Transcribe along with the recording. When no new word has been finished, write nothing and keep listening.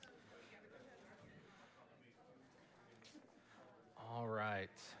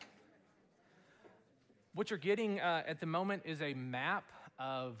What you're getting at the moment is a map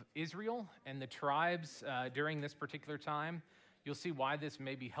of Israel and the tribes during this particular time. You'll see why this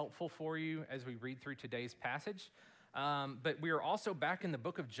may be helpful for you as we read through today's passage. But we are also back in the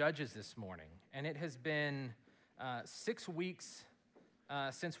book of Judges this morning, and it has been 6 weeks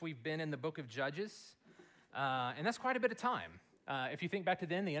since we've been in the book of Judges, and that's quite a bit of time. If you think back to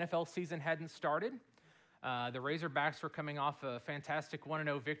then, the NFL season hadn't started. The Razorbacks were coming off a fantastic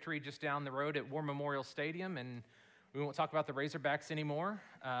 1-0 victory just down the road at War Memorial Stadium, and we won't talk about the Razorbacks anymore.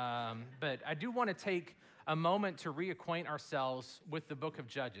 But I do want to take a moment to reacquaint ourselves with the book of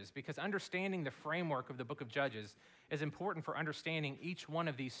Judges, because understanding the framework of the book of Judges is important for understanding each one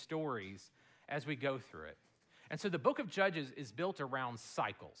of these stories as we go through it. And so the book of Judges is built around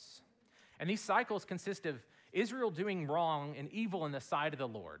cycles. And these cycles consist of Israel doing wrong and evil in the sight of the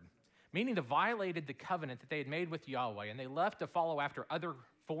Lord, meaning they violated the covenant that they had made with Yahweh, and they left to follow after other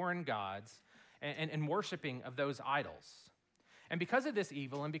foreign gods and worshiping of those idols. And because of this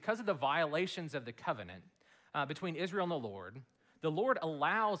evil and because of the violations of the covenant between Israel and the Lord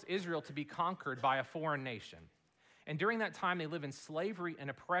allows Israel to be conquered by a foreign nation. And during that time, they live in slavery and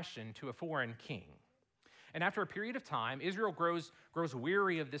oppression to a foreign king. And after a period of time, Israel grows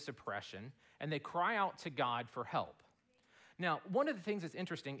weary of this oppression, and they cry out to God for help. Now, one of the things that's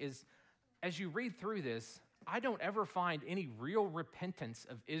interesting is, as you read through this, I don't ever find any real repentance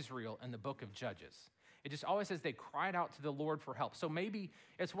of Israel in the book of Judges. It just always says they cried out to the Lord for help. So maybe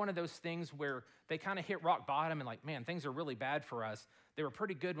it's one of those things where they kind of hit rock bottom and like, man, things are really bad for us. They were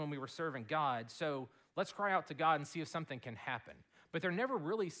pretty good when we were serving God, so let's cry out to God and see if something can happen. But there never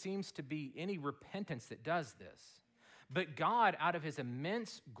really seems to be any repentance that does this. But God, out of his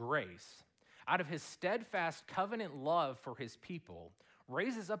immense grace, out of his steadfast covenant love for his people,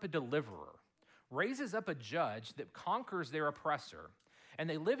 raises up a deliverer, raises up a judge that conquers their oppressor, and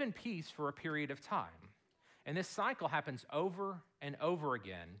they live in peace for a period of time. And this cycle happens over and over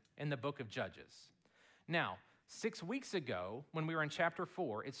again in the book of Judges. Now, 6 weeks ago, when we were in chapter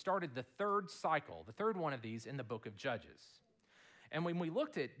 4, it started the third cycle, the third one of these in the book of Judges. And when we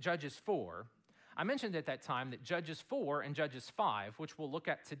looked at Judges 4, I mentioned at that time that Judges 4 and Judges 5, which we'll look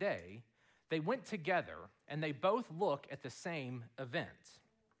at today, they went together and they both look at the same event.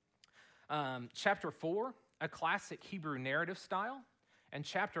 Chapter 4, a classic Hebrew narrative style, and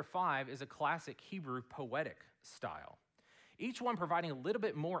chapter 5 is a classic Hebrew poetic style. Each one providing a little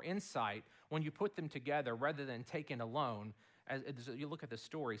bit more insight when you put them together rather than taken alone as you look at the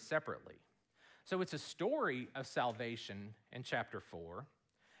story separately. So it's a story of salvation in chapter 4,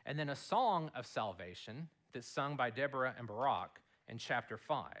 and then a song of salvation that's sung by Deborah and Barak in chapter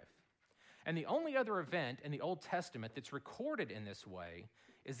 5. And the only other event in the Old Testament that's recorded in this way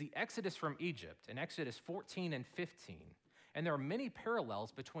is the Exodus from Egypt in Exodus 14 and 15. And there are many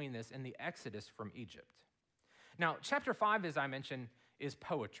parallels between this and the Exodus from Egypt. Now, chapter 5, as I mentioned, is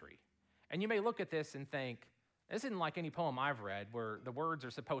poetry. And you may look at this and think, this isn't like any poem I've read where the words are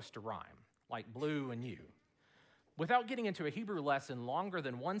supposed to rhyme, like blue and you. Without getting into a Hebrew lesson longer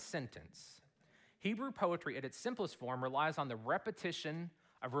than one sentence, Hebrew poetry at its simplest form relies on the repetition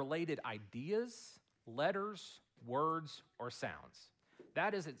of related ideas, letters, words, or sounds.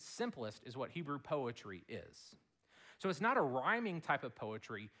 That is its simplest is what Hebrew poetry is. So it's not a rhyming type of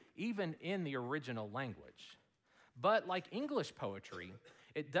poetry, even in the original language. But like English poetry,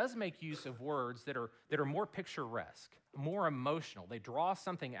 it does make use of words that are more picturesque, more emotional. They draw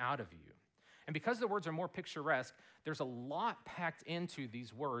something out of you. And because the words are more picturesque, there's a lot packed into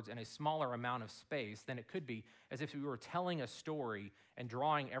these words in a smaller amount of space than it could be as if we were telling a story and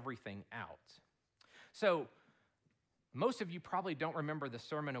drawing everything out. So most of you probably don't remember the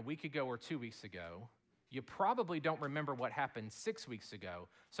sermon a week ago or 2 weeks ago. You probably don't remember what happened 6 weeks ago.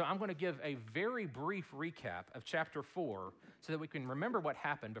 So I'm going to give a very brief recap of chapter 4 so that we can remember what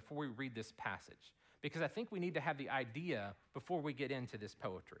happened before we read this passage, because I think we need to have the idea before we get into this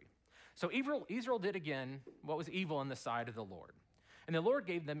poetry. So Israel did again what was evil in the sight of the Lord. And the Lord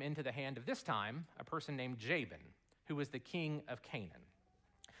gave them into the hand of this time a person named Jabin, who was the king of Canaan.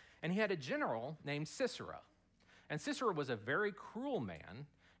 And he had a general named Sisera. And Sisera was a very cruel man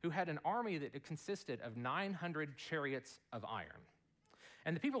who had an army that consisted of 900 chariots of iron.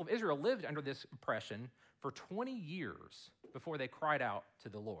 And the people of Israel lived under this oppression for 20 years before they cried out to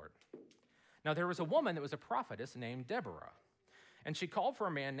the Lord. Now there was a woman that was a prophetess named Deborah, and she called for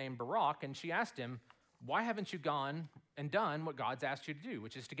a man named Barak, and she asked him, why haven't you gone and done what God's asked you to do,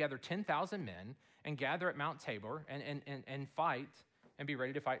 which is to gather 10,000 men and gather at Mount Tabor and fight and be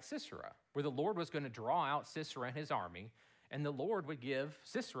ready to fight Sisera, where the Lord was going to draw out Sisera and his army, and the Lord would give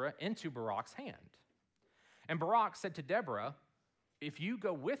Sisera into Barak's hand. And Barak said to Deborah, if you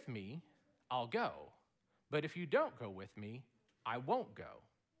go with me, I'll go. But if you don't go with me, I won't go."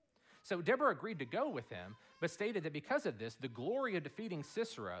 So Deborah agreed to go with him, but stated that because of this, the glory of defeating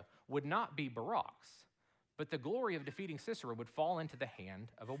Sisera would not be Barak's, but the glory of defeating Sisera would fall into the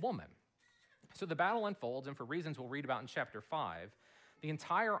hand of a woman. So the battle unfolds, and for reasons we'll read about in chapter 5, the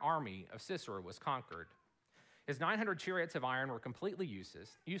entire army of Sisera was conquered. His 900 chariots of iron were completely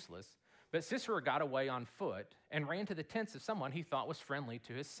useless, but Sisera got away on foot and ran to the tents of someone he thought was friendly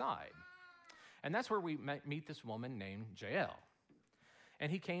to his side. And that's where we meet this woman named Jael.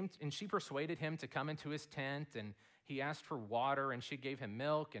 And he came, and she persuaded him to come into his tent, and he asked for water, and she gave him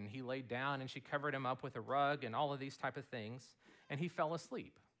milk, and he laid down, and she covered him up with a rug, and all of these type of things, and he fell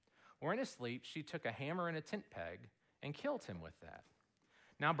asleep. Or in his sleep, she took a hammer and a tent peg and killed him with that.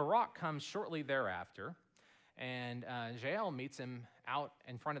 Now Barak comes shortly thereafter, and Jael meets him out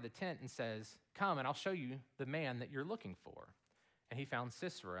in front of the tent and says, "Come, and I'll show you the man that you're looking for." And he found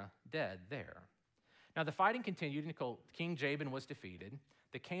Sisera dead there. Now the fighting continued until King Jabin was defeated,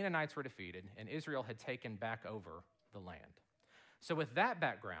 the Canaanites were defeated, and Israel had taken back over the land. So with that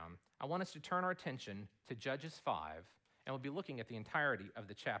background, I want us to turn our attention to Judges 5, and we'll be looking at the entirety of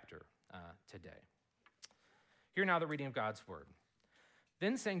the chapter today. Hear now the reading of God's word.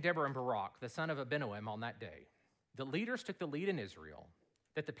 Then sang Deborah and Barak, the son of Abinoam, on that day. The leaders took the lead in Israel,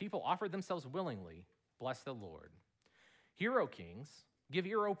 that the people offered themselves willingly. Bless the Lord. Hear, O kings, give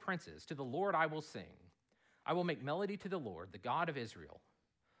ear, O princes, to the Lord I will sing. I will make melody to the Lord, the God of Israel.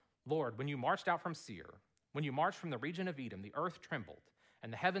 Lord, when you marched out from Seir, when you marched from the region of Edom, the earth trembled,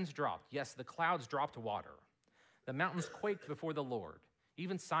 and the heavens dropped. Yes, the clouds dropped water. The mountains quaked before the Lord,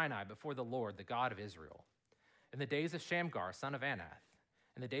 even Sinai before the Lord, the God of Israel. In the days of Shamgar, son of Anath,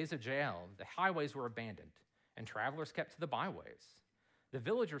 in the days of Jael, the highways were abandoned, and travelers kept to the byways. The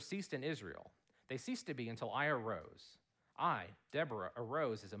villagers ceased in Israel. They ceased to be until I arose. I, Deborah,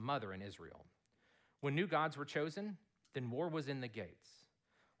 arose as a mother in Israel. When new gods were chosen, then war was in the gates.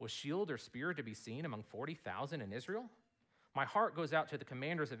 Was shield or spear to be seen among 40,000 in Israel? My heart goes out to the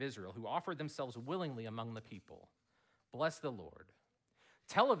commanders of Israel who offered themselves willingly among the people. Bless the Lord.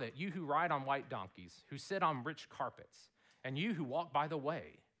 Tell of it, you who ride on white donkeys, who sit on rich carpets, and you who walk by the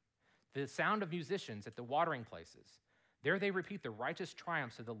way. The sound of musicians at the watering places. There they repeat the righteous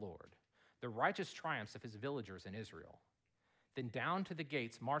triumphs of the Lord, the righteous triumphs of his villagers in Israel. Then down to the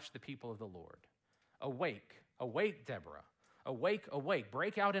gates marched the people of the Lord. Awake, awake, Deborah. Awake, awake,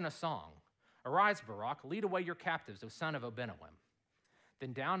 break out in a song. Arise, Barak, lead away your captives, O son of Abinoam.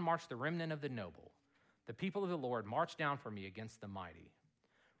 Then down marched the remnant of the noble. The people of the Lord marched down for me against the mighty.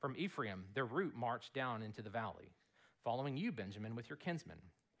 From Ephraim, their root marched down into the valley, following you, Benjamin, with your kinsmen.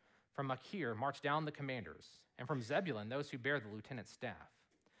 From Machir marched down the commanders, and from Zebulun those who bear the lieutenant's staff.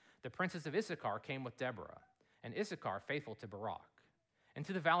 The princes of Issachar came with Deborah, and Issachar faithful to Barak.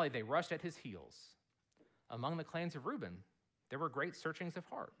 Into the valley they rushed at his heels. Among the clans of Reuben, there were great searchings of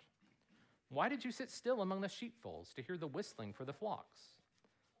heart. Why did you sit still among the sheepfolds to hear the whistling for the flocks?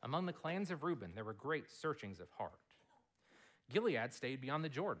 Among the clans of Reuben, there were great searchings of heart. Gilead stayed beyond the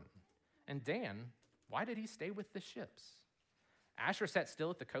Jordan, and Dan, why did he stay with the ships? Asher sat still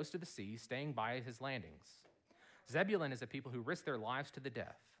at the coast of the sea, staying by his landings. Zebulun is a people who risk their lives to the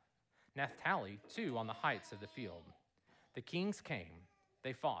death. Naphtali, too, on the heights of the field. The kings came,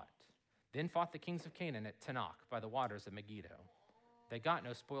 they fought. Then fought the kings of Canaan at Tanakh by the waters of Megiddo. They got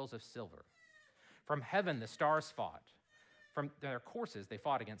no spoils of silver. From heaven the stars fought. From their courses they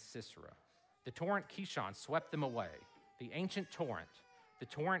fought against Sisera. The torrent Kishon swept them away. The ancient torrent, the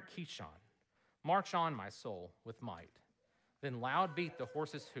torrent Kishon. March on, my soul, with might. Then loud beat the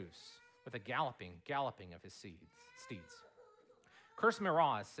horse's hoofs with a galloping of his steeds. Curse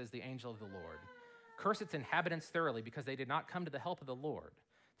Meroz, says the angel of the Lord. Curse its inhabitants thoroughly, because they did not come to the help of the Lord,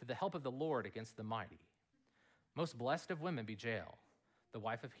 to the help of the Lord against the mighty. Most blessed of women be Jael, the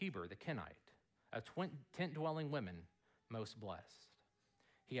wife of Heber the Kenite, of tent-dwelling women, most blessed.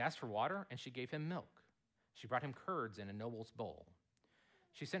 He asked for water, and she gave him milk. She brought him curds in a noble's bowl.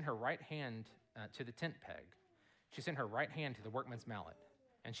 She sent her right hand to the tent peg. She sent her right hand to the workman's mallet,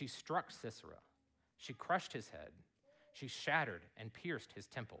 and she struck Sisera. She crushed his head. She shattered and pierced his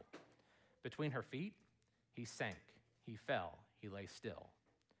temple. Between her feet, he sank, he fell, he lay still.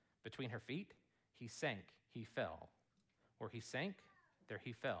 Between her feet, he sank, he fell. Where he sank, there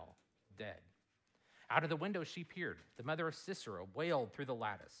he fell, dead. Out of the window she peered. The mother of Sisera wailed through the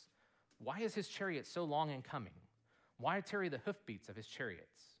lattice. Why is his chariot so long in coming? Why tarry the hoofbeats of his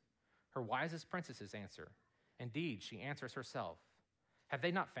chariots? Her wisest princesses answer. Indeed, she answers herself. Have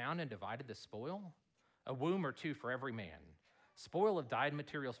they not found and divided the spoil? A womb or two for every man. Spoil of dyed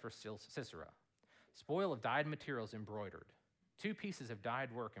materials for Sisera. Spoil of dyed materials embroidered. 2 pieces of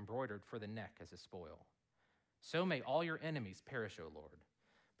dyed work embroidered for the neck as a spoil. So may all your enemies perish, O Lord,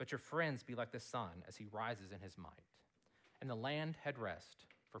 but your friends be like the sun as he rises in his might. And the land had rest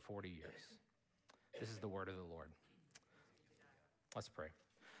for 40 years. This is the word of the Lord. Let's pray.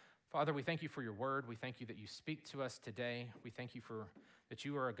 Father, we thank you for your word. We thank you that you speak to us today. We thank you that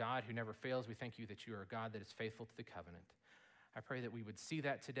you are a God who never fails. We thank you that you are a God that is faithful to the covenant. I pray that we would see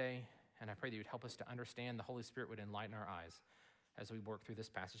that today, and I pray that you would help us to understand. The Holy Spirit would enlighten our eyes as we work through this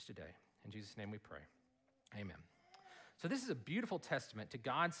passage today. In Jesus' name we pray. Amen. So this is a beautiful testament to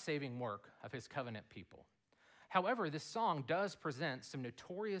God's saving work of his covenant people. However, this song does present some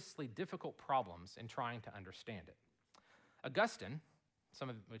notoriously difficult problems in trying to understand it. Augustine, some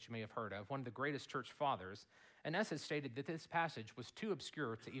of which you may have heard of, one of the greatest church fathers, in essence stated that this passage was too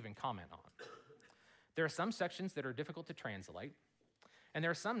obscure to even comment on. There are some sections that are difficult to translate, and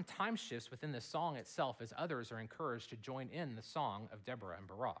there are some time shifts within the song itself as others are encouraged to join in the song of Deborah and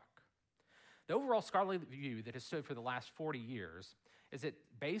Barak. The overall scholarly view that has stood for the last 40 years is that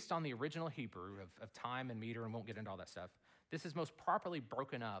based on the original Hebrew of time and meter, and won't get into all that stuff, this is most properly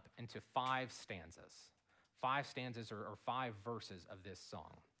broken up into 5 stanzas. 5 stanzas or 5 verses of this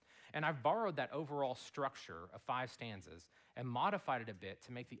song. And I've borrowed that overall structure of 5 stanzas and modified it a bit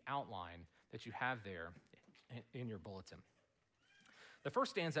to make the outline that you have there in your bulletin. The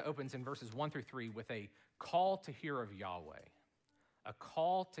first stanza opens in verses 1 through 3 with a call to hear of Yahweh. A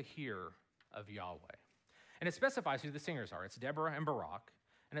call to hear of Yahweh. And it specifies who the singers are. It's Deborah and Barak.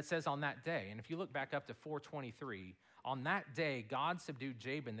 And it says on that day, and if you look back up to 4:23, on that day God subdued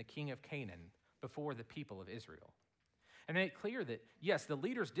Jabin, the king of Canaan, before the people of Israel. And made it clear that, yes, the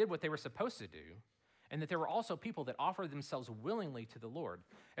leaders did what they were supposed to do, and that there were also people that offered themselves willingly to the Lord,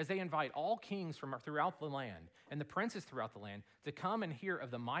 as they invite all kings from throughout the land and the princes throughout the land to come and hear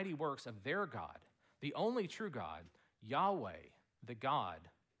of the mighty works of their God, the only true God, Yahweh, the God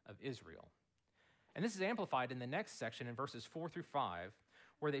of Israel. And this is amplified in the next section in verses 4 through 5,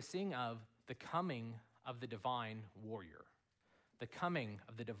 where they sing of the coming of the divine warrior. The coming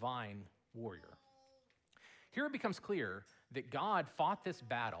of the divine warrior. Here it becomes clear that God fought this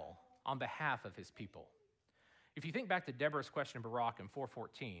battle on behalf of his people. If you think back to Deborah's question to Barak in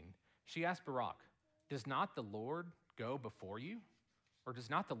 4:14, she asked Barak, does not the Lord go before you? Or does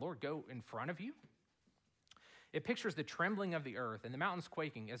not the Lord go in front of you? It pictures the trembling of the earth and the mountains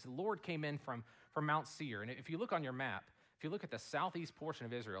quaking as the Lord came in from Mount Seir. And if you look on your map, if you look at the southeast portion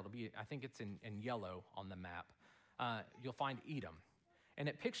of Israel, I think it's in yellow on the map, you'll find Edom. And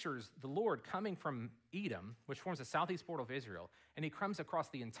it pictures the Lord coming from Edom, which forms the southeast border of Israel, and he comes across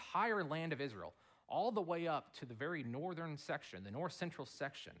the entire land of Israel, all the way up to the very northern section, the north central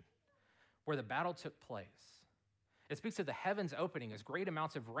section, where the battle took place. It speaks of the heavens opening as great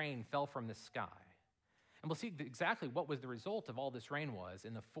amounts of rain fell from the sky. And we'll see exactly what was the result of all this rain was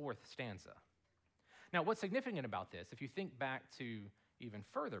in the 4th stanza. Now, what's significant about this, if you think back to even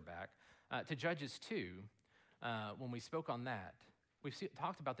further back, to Judges 2, when we spoke on that, we've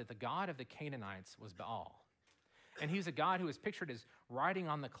talked about that the god of the Canaanites was Baal. And he's a god who is pictured as riding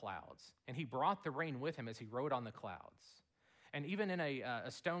on the clouds. And he brought the rain with him as he rode on the clouds. And even in a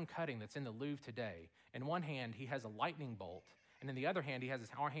stone cutting that's in the Louvre today, in one hand he has a lightning bolt, and in the other hand he has his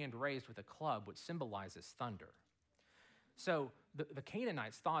hand raised with a club, which symbolizes thunder. So the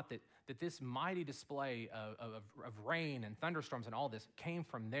Canaanites thought that this mighty display of rain and thunderstorms and all this came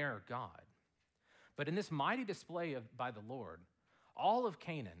from their God. But in this mighty display by the Lord, all of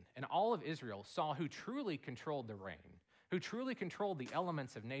Canaan and all of Israel saw who truly controlled the rain, who truly controlled the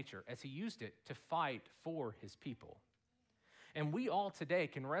elements of nature as he used it to fight for his people. And we all today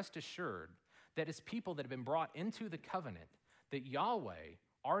can rest assured that as people that have been brought into the covenant, that Yahweh,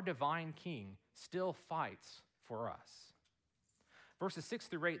 our divine king, still fights for us. Verses 6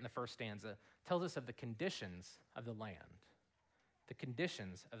 through 8 in the first stanza tells us of the conditions of the land. The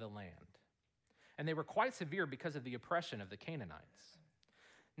conditions of the land. And they were quite severe because of the oppression of the Canaanites.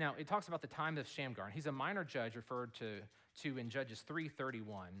 Now, it talks about the time of Shamgar, and he's a minor judge referred to in Judges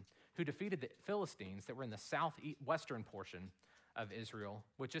 3:31, who defeated the Philistines that were in the southwestern portion of Israel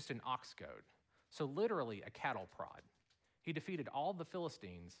with just an ox goad. So literally a cattle prod. He defeated all the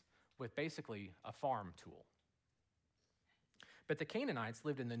Philistines with basically a farm tool. But the Canaanites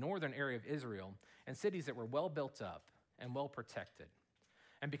lived in the northern area of Israel in cities that were well built up and well protected.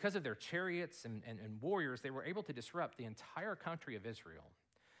 And because of their chariots and warriors, they were able to disrupt the entire country of Israel.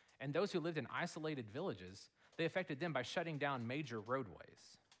 And those who lived in isolated villages, they affected them by shutting down major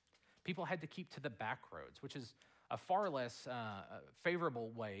roadways. People had to keep to the back roads, which is a far less favorable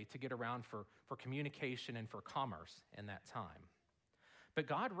way to get around for communication and for commerce in that time. But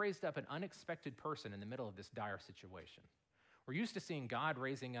God raised up an unexpected person in the middle of this dire situation. We're used to seeing God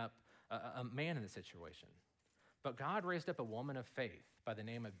raising up a man in the situation. But God raised up a woman of faith by the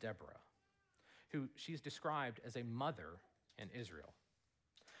name of Deborah, who she's described as a mother in Israel.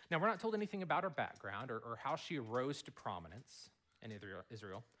 Now, we're not told anything about her background or how she arose to prominence in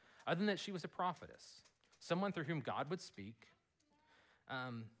Israel, other than that she was a prophetess, someone through whom God would speak,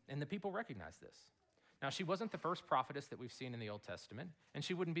 and the people recognize this. Now, she wasn't the first prophetess that we've seen in the Old Testament, and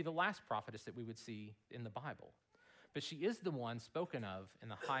she wouldn't be the last prophetess that we would see in the Bible, but she is the one spoken of in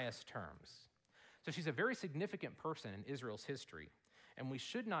the highest terms. So she's a very significant person in Israel's history, and we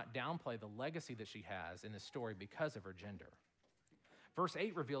should not downplay the legacy that she has in this story because of her gender. Verse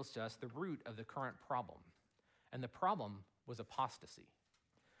 8 reveals to us the root of the current problem, and the problem was apostasy.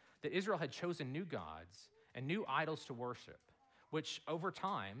 That Israel had chosen new gods and new idols to worship, which over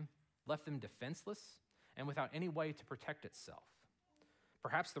time left them defenseless and without any way to protect itself.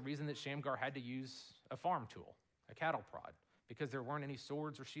 Perhaps the reason that Shamgar had to use a farm tool, a cattle prod, because there weren't any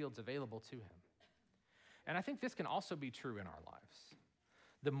swords or shields available to him. And I think this can also be true in our lives.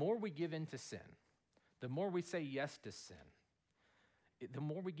 The more we give in to sin, the more we say yes to sin, the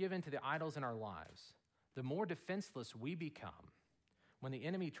more we give in to the idols in our lives, the more defenseless we become when the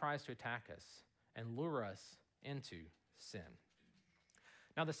enemy tries to attack us and lure us into sin.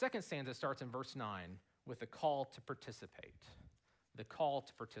 Now, the second stanza starts in verse 9 with the call to participate. The call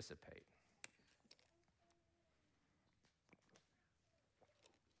to participate.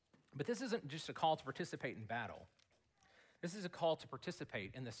 But this isn't just a call to participate in battle. This is a call to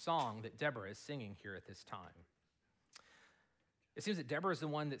participate in the song that Deborah is singing here at this time. It seems that Deborah is the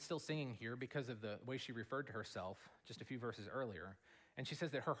one that's still singing here because of the way she referred to herself just a few verses earlier. And she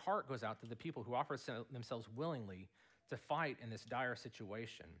says that her heart goes out to the people who offer themselves willingly to fight in this dire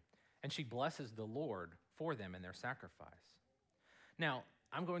situation. And she blesses the Lord for them in their sacrifice. Now,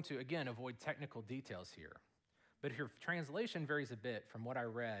 I'm going to, again, avoid technical details here. But if your translation varies a bit from what I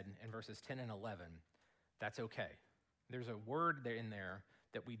read in verses 10 and 11, that's okay. There's a word there in there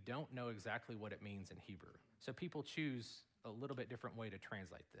that we don't know exactly what it means in Hebrew. So people choose a little bit different way to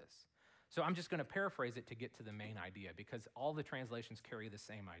translate this. So I'm just going to paraphrase it to get to the main idea because all the translations carry the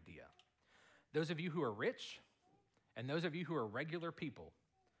same idea. Those of you who are rich and those of you who are regular people,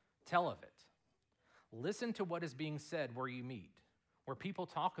 tell of it. Listen to what is being said where you meet, where people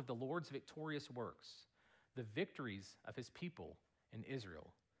talk of the Lord's victorious works, the victories of his people in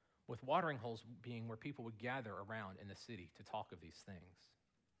Israel, with watering holes being where people would gather around in the city to talk of these things.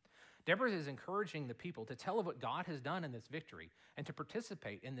 Deborah is encouraging the people to tell of what God has done in this victory and to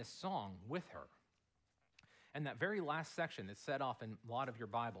participate in this song with her. And that very last section that's set off in a lot of your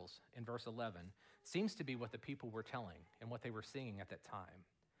Bibles in verse 11 seems to be what the people were telling and what they were singing at that time.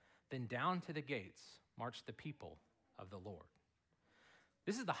 Then down to the gates marched the people of the Lord.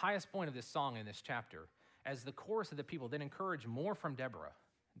 This is the highest point of this song in this chapter, as the chorus of the people then encourage more from Deborah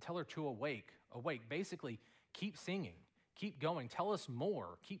and tell her to awake, basically keep singing. Keep going. Tell us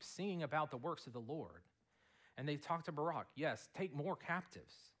more. Keep singing about the works of the Lord. And they talk to Barak. Yes, take more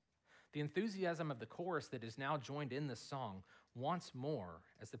captives. The enthusiasm of the chorus that is now joined in this song wants more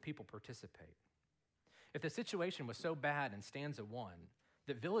as the people participate. If the situation was so bad in stanza 1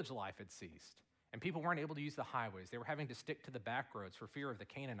 that village life had ceased and people weren't able to use the highways, they were having to stick to the back roads for fear of the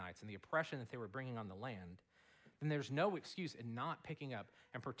Canaanites and the oppression that they were bringing on the land, then there's no excuse in not picking up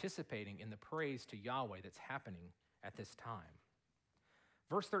and participating in the praise to Yahweh that's happening at this time.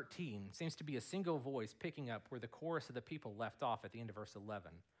 Verse 13 seems to be a single voice picking up where the chorus of the people left off at the end of verse 11,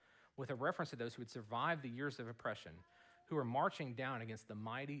 with a reference to those who had survived the years of oppression, who were marching down against the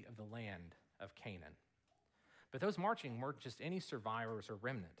mighty of the land of Canaan. But those marching weren't just any survivors or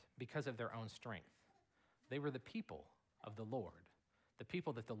remnant because of their own strength. They were the people of the Lord, the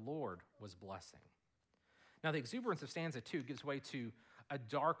people that the Lord was blessing. Now, the exuberance of stanza 2 gives way to a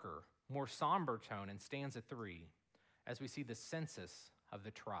darker, more somber tone in stanza 3, as we see the census of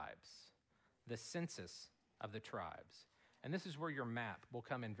the tribes. The census of the tribes. And this is where your map will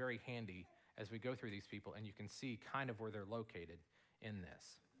come in very handy as we go through these people, and you can see kind of where they're located in this.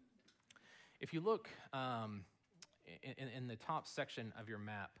 If you look in the top section of your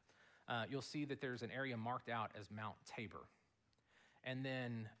map, you'll see that there's an area marked out as Mount Tabor. And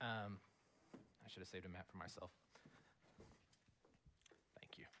then, I should have saved a map for myself.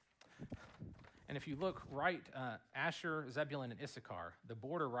 Thank you. And if you look right, Asher, Zebulun, and Issachar, the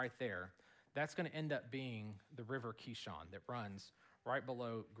border right there, that's going to end up being the river Kishon that runs right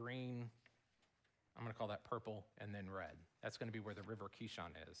below green, I'm going to call that purple, and then red. That's going to be where the river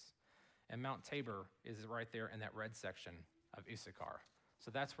Kishon is. And Mount Tabor is right there in that red section of Issachar.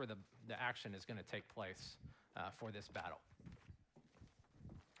 So that's where the action is going to take place for this battle.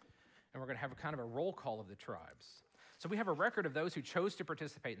 And we're going to have a kind of a roll call of the tribes. So we have a record of those who chose to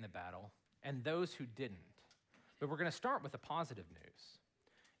participate in the battle and those who didn't. But we're going to start with the positive news.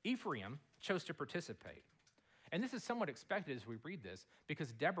 Ephraim chose to participate. And this is somewhat expected as we read this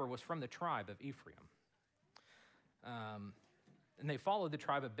because Deborah was from the tribe of Ephraim. And they followed the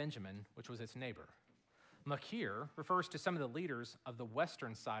tribe of Benjamin, which was its neighbor. Machir refers to some of the leaders of the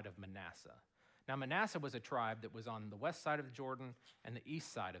western side of Manasseh. Now, Manasseh was a tribe that was on the west side of the Jordan and the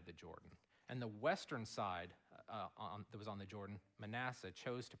east side of the Jordan. And the western side that was on the Jordan, Manasseh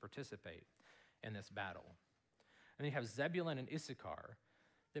chose to participate in this battle. And you have Zebulun and Issachar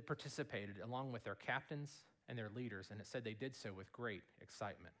that participated along with their captains and their leaders, and it said they did so with great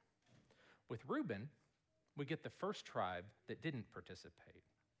excitement. With Reuben, we get the first tribe that didn't participate.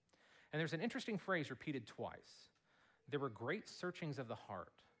 And there's an interesting phrase repeated twice. There were great searchings of the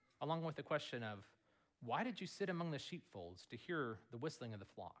heart, along with the question of, why did you sit among the sheepfolds to hear the whistling of the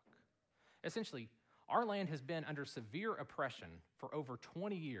flock? Essentially, our land has been under severe oppression for over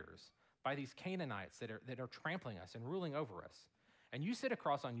 20 years by these Canaanites that are trampling us and ruling over us. And you sit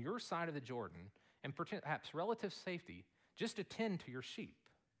across on your side of the Jordan and perhaps relative safety just to tend to your sheep.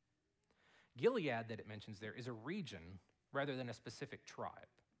 Gilead, that it mentions there, is a region rather than a specific tribe.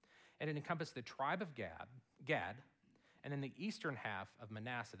 And it encompassed the tribe of Gad, and then the eastern half of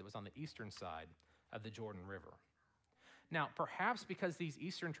Manasseh that was on the eastern side of the Jordan River. Now, perhaps because these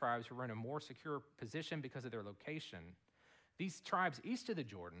eastern tribes were in a more secure position because of their location, these tribes east of the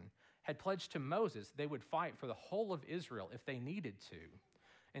Jordan had pledged to Moses they would fight for the whole of Israel if they needed to,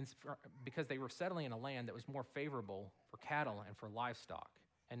 and because they were settling in a land that was more favorable for cattle and for livestock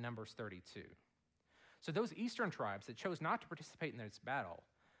in Numbers 32. So those eastern tribes that chose not to participate in this battle,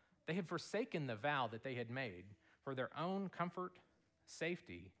 they had forsaken the vow that they had made for their own comfort,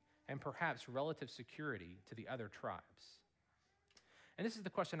 safety, and perhaps relative security to the other tribes. And this is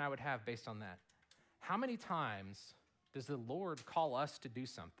the question I would have based on that. How many times does the Lord call us to do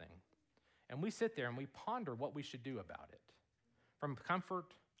something, and we sit there and we ponder what we should do about it, from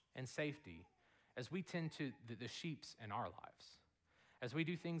comfort and safety, as we tend to the sheeps in our lives, as we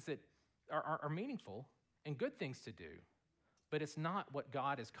do things that are meaningful and good things to do, but it's not what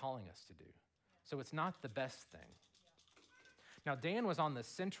God is calling us to do. So it's not the best thing. Now, Dan was on the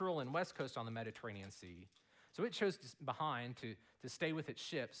central and west coast on the Mediterranean Sea, so it chose behind to stay with its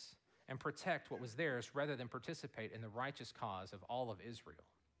ships and protect what was theirs rather than participate in the righteous cause of all of Israel.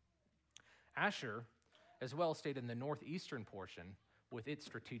 Asher, as well, stayed in the northeastern portion with its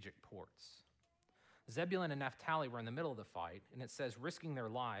strategic ports. Zebulun and Naphtali were in the middle of the fight, and it says risking their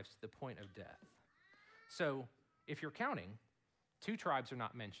lives to the point of death. So, if you're counting, 2 tribes are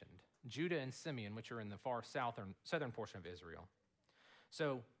not mentioned, Judah and Simeon, which are in the far southern portion of Israel.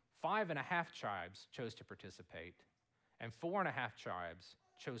 So 5.5 tribes chose to participate, and 4.5 tribes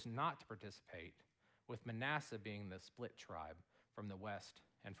chose not to participate, with Manasseh being the split tribe from the west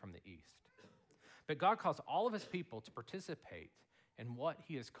and from the east. But God calls all of his people to participate in what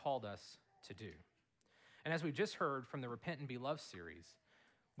he has called us to do. And as we just heard from the Repent and Be Loved series,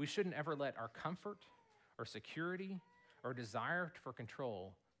 we shouldn't ever let our comfort or security or desire for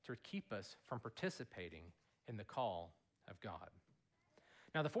control to keep us from participating in the call of God.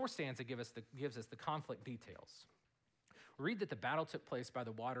 Now, the 4th stanza gives us the conflict details. We read that the battle took place by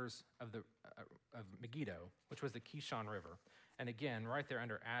the waters of Megiddo, which was the Kishon River, and again, right there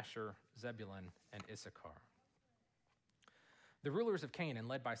under Asher, Zebulun, and Issachar. The rulers of Canaan,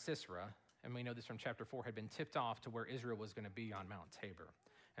 led by Sisera, and we know this from chapter 4, had been tipped off to where Israel was going to be on Mount Tabor.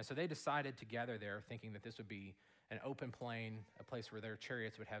 And so they decided to gather there, thinking that this would be an open plain, a place where their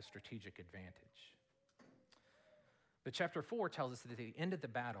chariots would have strategic advantage. But chapter 4 tells us that at the end of the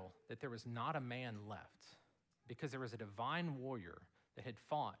battle, that there was not a man left, because there was a divine warrior that had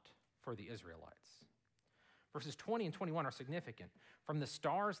fought for the Israelites. Verses 20 and 21 are significant. From the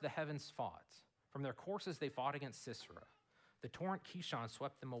stars the heavens fought. From their courses they fought against Sisera. The torrent Kishon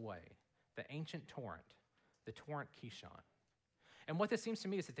swept them away. The ancient torrent, the torrent Kishon. And what this seems to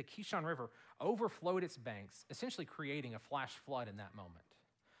me is that the Kishon River overflowed its banks, essentially creating a flash flood in that moment.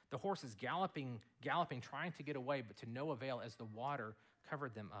 The horses galloping, trying to get away, but to no avail as the water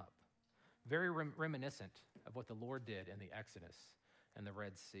covered them up. Very reminiscent of what the Lord did in the Exodus and the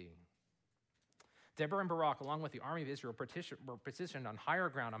Red Sea. Deborah and Barak, along with the army of Israel, were positioned on higher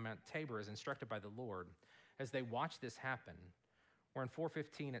ground on Mount Tabor as instructed by the Lord. As they watched this happen, where in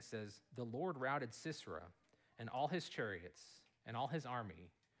 4:15 it says, the Lord routed Sisera and all his chariots and all his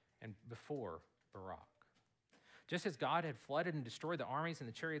army and before Barak. Just as God had flooded and destroyed the armies and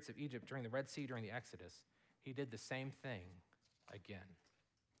the chariots of Egypt during the Red Sea during the Exodus, he did the same thing again.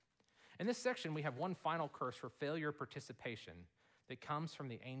 In this section, we have one final curse for failure participation that comes from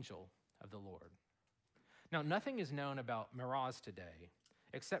the angel of the Lord. Now, nothing is known about Meroz today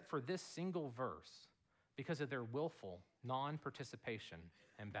except for this single verse because of their willful non-participation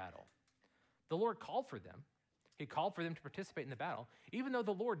in battle. The Lord called for them. He called for them to participate in the battle, even though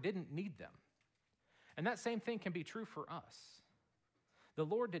the Lord didn't need them. And that same thing can be true for us. The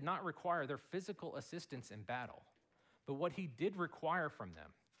Lord did not require their physical assistance in battle, but what he did require from them,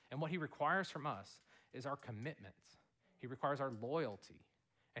 and what he requires from us, is our commitment. He requires our loyalty,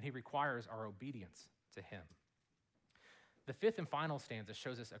 and he requires our obedience to him. The fifth and final stanza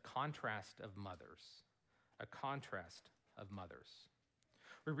shows us a contrast of mothers. A contrast of mothers.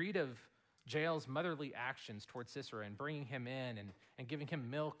 We read of Jael's motherly actions towards Sisera and bringing him in and giving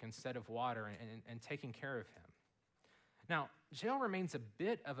him milk instead of water and taking care of him. Now, Jael remains a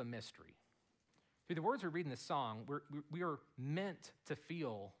bit of a mystery. Through the words we read in this song, we are meant to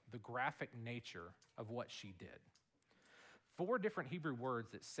feel the graphic nature of what she did. 4 different Hebrew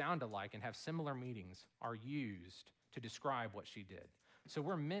words that sound alike and have similar meanings are used to describe what she did. So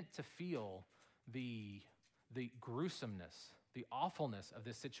we're meant to feel the gruesomeness, the awfulness of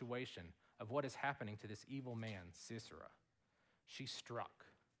this situation, of what is happening to this evil man, Sisera. She struck,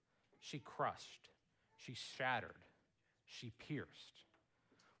 she crushed, she shattered, she pierced.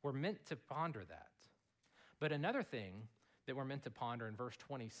 We're meant to ponder that. But another thing that we're meant to ponder in verse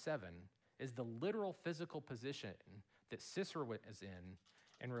 27 is the literal physical position that Sisera was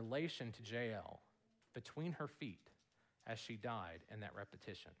in relation to Jael, between her feet as she died in that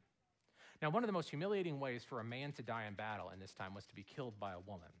repetition. Now, one of the most humiliating ways for a man to die in battle in this time was to be killed by a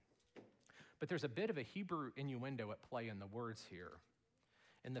woman. But there's a bit of a Hebrew innuendo at play in the words here,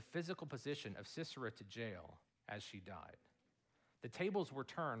 in the physical position of Sisera to Jael as she died. The tables were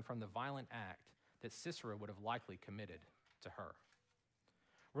turned from the violent act that Sisera would have likely committed to her.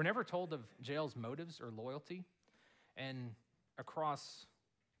 We're never told of Jael's motives or loyalty, and across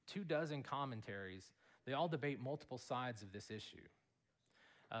 24 commentaries, they all debate multiple sides of this issue,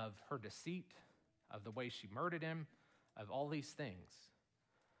 of her deceit, of the way she murdered him, of all these things.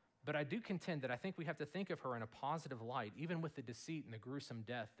 But I do contend that I think we have to think of her in a positive light, even with the deceit and the gruesome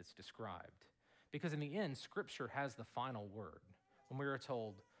death that's described. Because in the end, Scripture has the final word when we are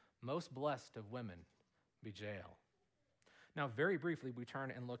told, most blessed of women be Jael. Now, very briefly, we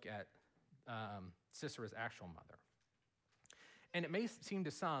turn and look at Sisera's actual mother. And it may seem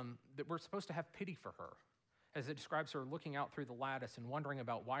to some that we're supposed to have pity for her, as it describes her looking out through the lattice and wondering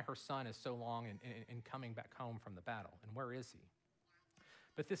about why her son is so long in coming back home from the battle, and where is he?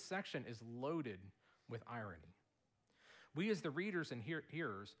 But this section is loaded with irony. We as the readers and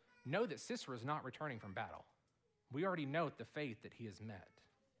hearers know that Sisera is not returning from battle. We already note the fate that he has met.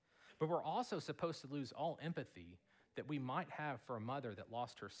 But we're also supposed to lose all empathy that we might have for a mother that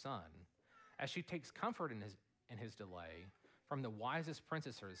lost her son, as she takes comfort in his delay from the wisest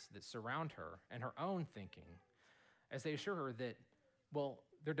princesses that surround her and her own thinking, as they assure her that, well,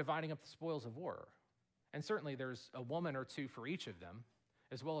 they're dividing up the spoils of war. And certainly there's a woman or two for each of them,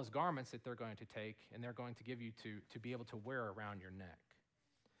 as well as garments that they're going to take and they're going to give you to be able to wear around your neck.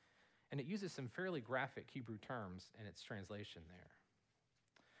 And it uses some fairly graphic Hebrew terms in its translation there.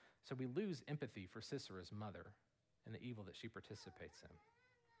 So we lose empathy for Sisera's mother and the evil that she participates in.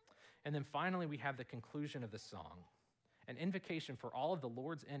 And then finally, we have the conclusion of the song, an invocation for all of the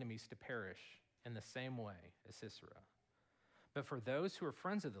Lord's enemies to perish in the same way as Sisera. But for those who are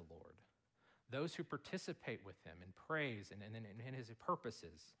friends of the Lord, those who participate with him in praise and in his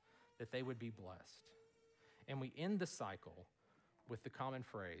purposes, that they would be blessed. And we end the cycle with the common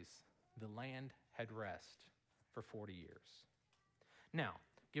phrase, the land had rest for 40 years. Now,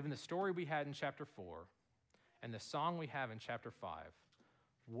 given the story we had in chapter 4 and the song we have in chapter 5,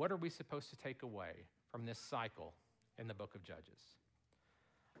 what are we supposed to take away from this cycle in the book of Judges?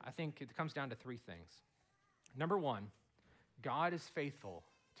 I think it comes down to 3 things. Number 1, God is faithful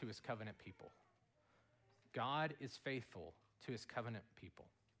to his covenant people. God is faithful to his covenant people.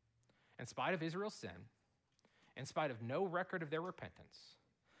 In spite of Israel's sin, in spite of no record of their repentance,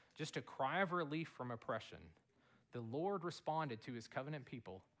 just a cry of relief from oppression, the Lord responded to his covenant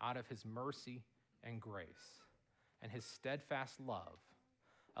people out of his mercy and grace and his steadfast love,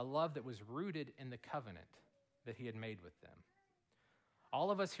 a love that was rooted in the covenant that he had made with them. All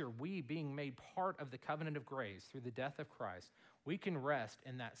of us here, we being made part of the covenant of grace through the death of Christ, we can rest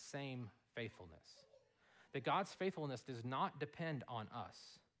in that same faithfulness. That God's faithfulness does not depend on us.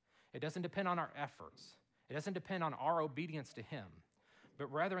 It doesn't depend on our efforts. It doesn't depend on our obedience to him,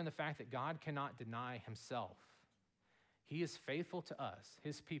 but rather in the fact that God cannot deny himself. He is faithful to us,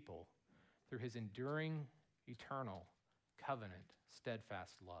 his people, through his enduring, eternal, covenant,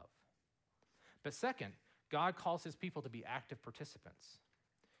 steadfast love. But second, God calls his people to be active participants.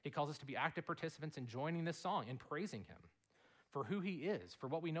 He calls us to be active participants in joining this song, in praising him for who he is, for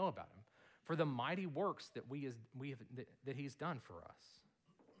what we know about him, for the mighty works that that he's done for us.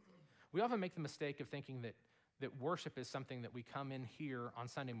 We often make the mistake of thinking that worship is something that we come in here on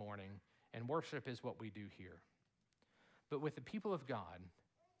Sunday morning, and worship is what we do here. But with the people of God,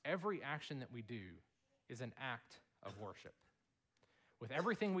 every action that we do is an act of worship. With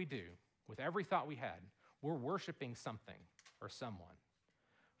everything we do, with every thought we had, we're worshiping something or someone.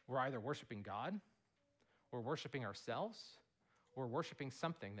 We're either worshiping God, we're worshiping ourselves, or worshiping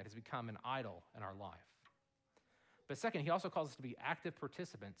something that has become an idol in our life. But second, he also calls us to be active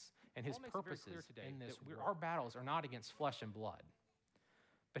participants in his purposes in this. Our battles are not against flesh and blood.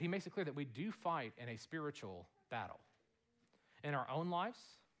 But he makes it clear that we do fight in a spiritual battle. In our own lives,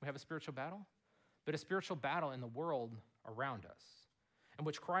 we have a spiritual battle, but a spiritual battle in the world around us, in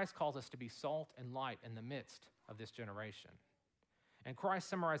which Christ calls us to be salt and light in the midst of this generation. And Christ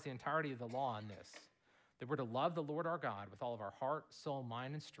summarized the entirety of the law in this, that we're to love the Lord our God with all of our heart, soul,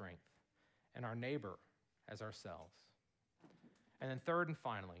 mind, and strength, and our neighbor as ourselves. And then third and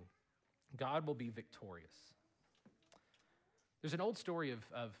finally, God will be victorious. There's an old story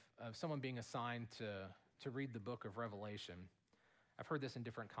of someone being assigned to read the book of Revelation. I've heard this in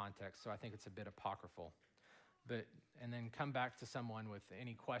different contexts, so I think it's a bit apocryphal. And then come back to someone with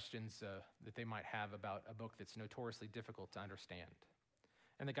any questions that they might have about a book that's notoriously difficult to understand.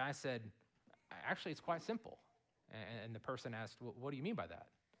 And the guy said, actually, it's quite simple. And the person asked, well, what do you mean by that?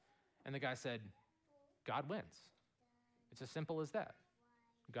 And the guy said, God wins. It's as simple as that.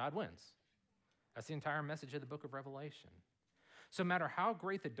 God wins. That's the entire message of the book of Revelation. So no matter how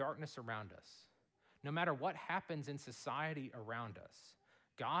great the darkness around us, no matter what happens in society around us,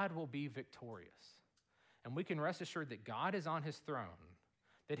 God will be victorious. And we can rest assured that God is on his throne,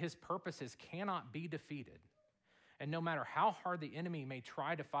 that his purposes cannot be defeated. And no matter how hard the enemy may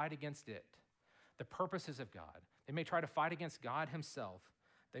try to fight against it, the purposes of God, they may try to fight against God himself,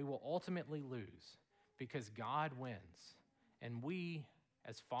 they will ultimately lose because God wins. And we,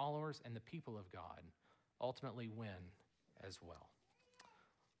 as followers and the people of God, ultimately win as well.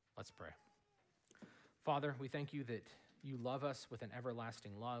 Let's pray. Father, we thank you that you love us with an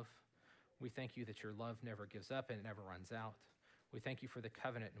everlasting love. We thank you that your love never gives up and it never runs out. We thank you for the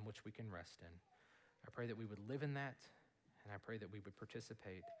covenant in which we can rest in. I pray that we would live in that, and I pray that we would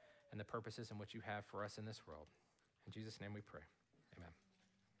participate in the purposes in which you have for us in this world. In Jesus' name we pray.